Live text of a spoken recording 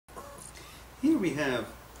Here we have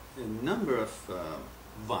a number of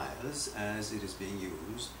vials as it is being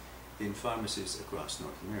used in pharmacies across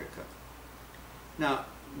North America. Now,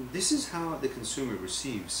 this is how the consumer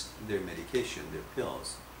receives their medication, their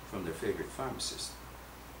pills, from their favorite pharmacist.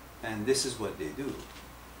 And this is what they do.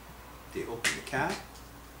 They open the cap,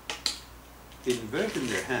 invert in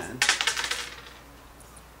their hand,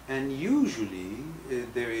 and usually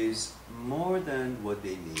there is more than what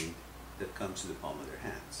they need that comes to the palm of their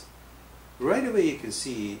hands. Right away you can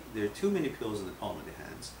see there are too many pills in the palm of the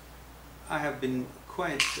hands. I have been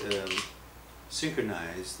quite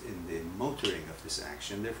synchronized in the motoring of this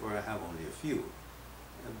action, therefore I have only a few.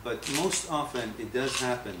 But most often it does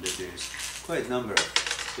happen that there's quite a number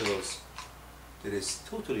of pills that is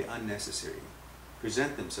totally unnecessary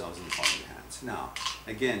present themselves in the palm of the hands. Now,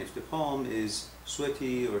 again, if the palm is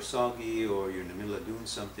sweaty or soggy or you're in the middle of doing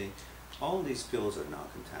something, all these pills are now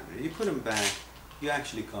contaminated. You put them back, you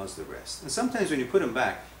actually cause the rest. And sometimes when you put them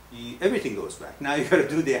back, everything goes back. Now you've got to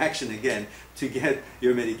do the action again to get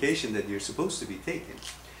your medication that you're supposed to be taking.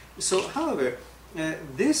 So, however,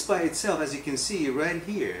 this by itself, as you can see right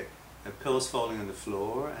here, pills falling on the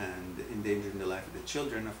floor and endangering the life of the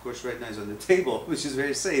children, of course right now is on the table, which is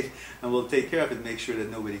very safe, and we'll take care of it, make sure that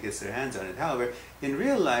nobody gets their hands on it. However, in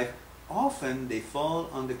real life, often they fall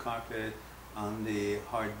on the carpet, on the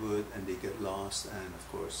hardwood, and they get lost, and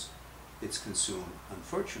of course it's consumed,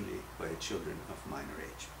 unfortunately, by children of minor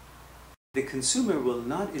age. The consumer will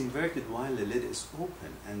not invert it while the lid is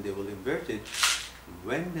open, and they will invert it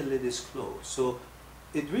when the lid is closed. So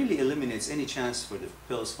it really eliminates any chance for the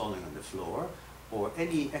pills falling on the floor or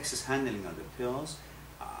any excess handling of the pills.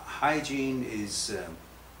 Hygiene is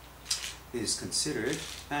considered,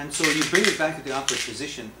 and so you bring it back to the opposite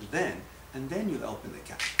position then, and then you open the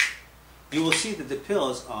cap. You will see that the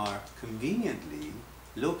pills are conveniently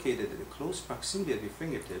located at a close proximity of your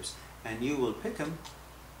fingertips, and you will pick them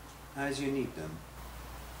as you need them.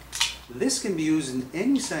 This can be used in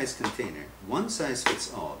any size container, one size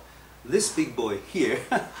fits all. This big boy here,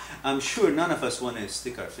 I'm sure none of us want to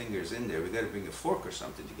stick our fingers in there. We've got to bring a fork or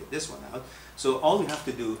something to get this one out. So all we have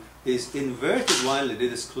to do is invert it while the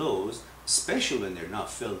lid is closed, especially when they're not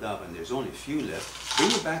filled up and there's only a few left.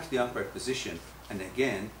 Bring it back to the upright position, and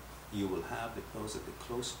again, you will have the pills at the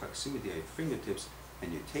close proximity of your fingertips,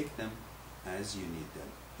 and you take them as you need them.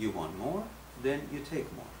 You want more, then you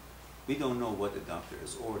take more. We don't know what the doctor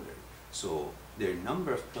has ordered, so there are a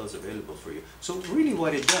number of pills available for you. So really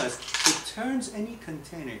what it does, it turns any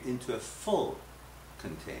container into a full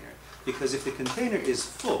container. Because if the container is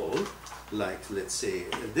full, like let's say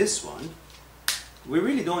this one, we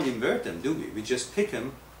really don't invert them, do we? We just pick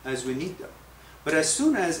them as we need them. But as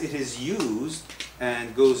soon as it is used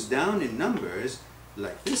and goes down in numbers,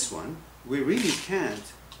 like this one, we really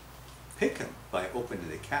can't pick them by opening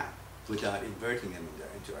the cap without inverting them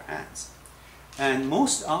into our hands. And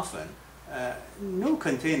most often, no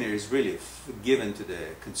container is really given to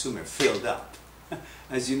the consumer filled up.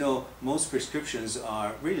 As you know, most prescriptions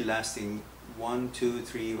are really lasting 1, 2,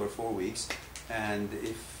 3, or 4 weeks, and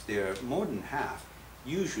if they're more than half,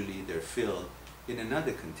 usually they're filled in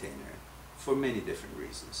another container for many different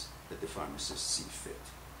reasons that the pharmacists see fit.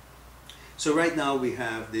 So right now we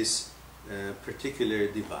have this particular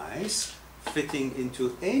device fitting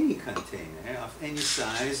into any container of any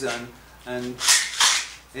size and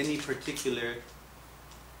any particular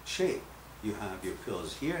shape. You have your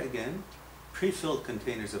pills here again, pre-filled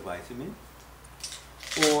containers of vitamin,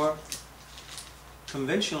 or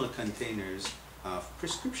conventional containers of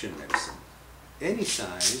prescription medicine. Any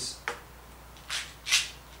size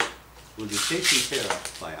will be taken care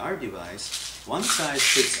of by our device. One size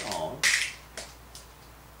fits all,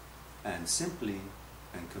 and simply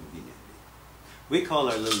and conveniently. We call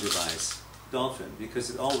our little device Dolphin because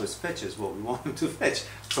it always fetches what we want it to fetch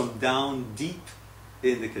from down deep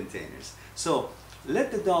in the containers. So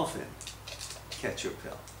let the dolphin catch your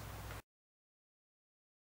pill.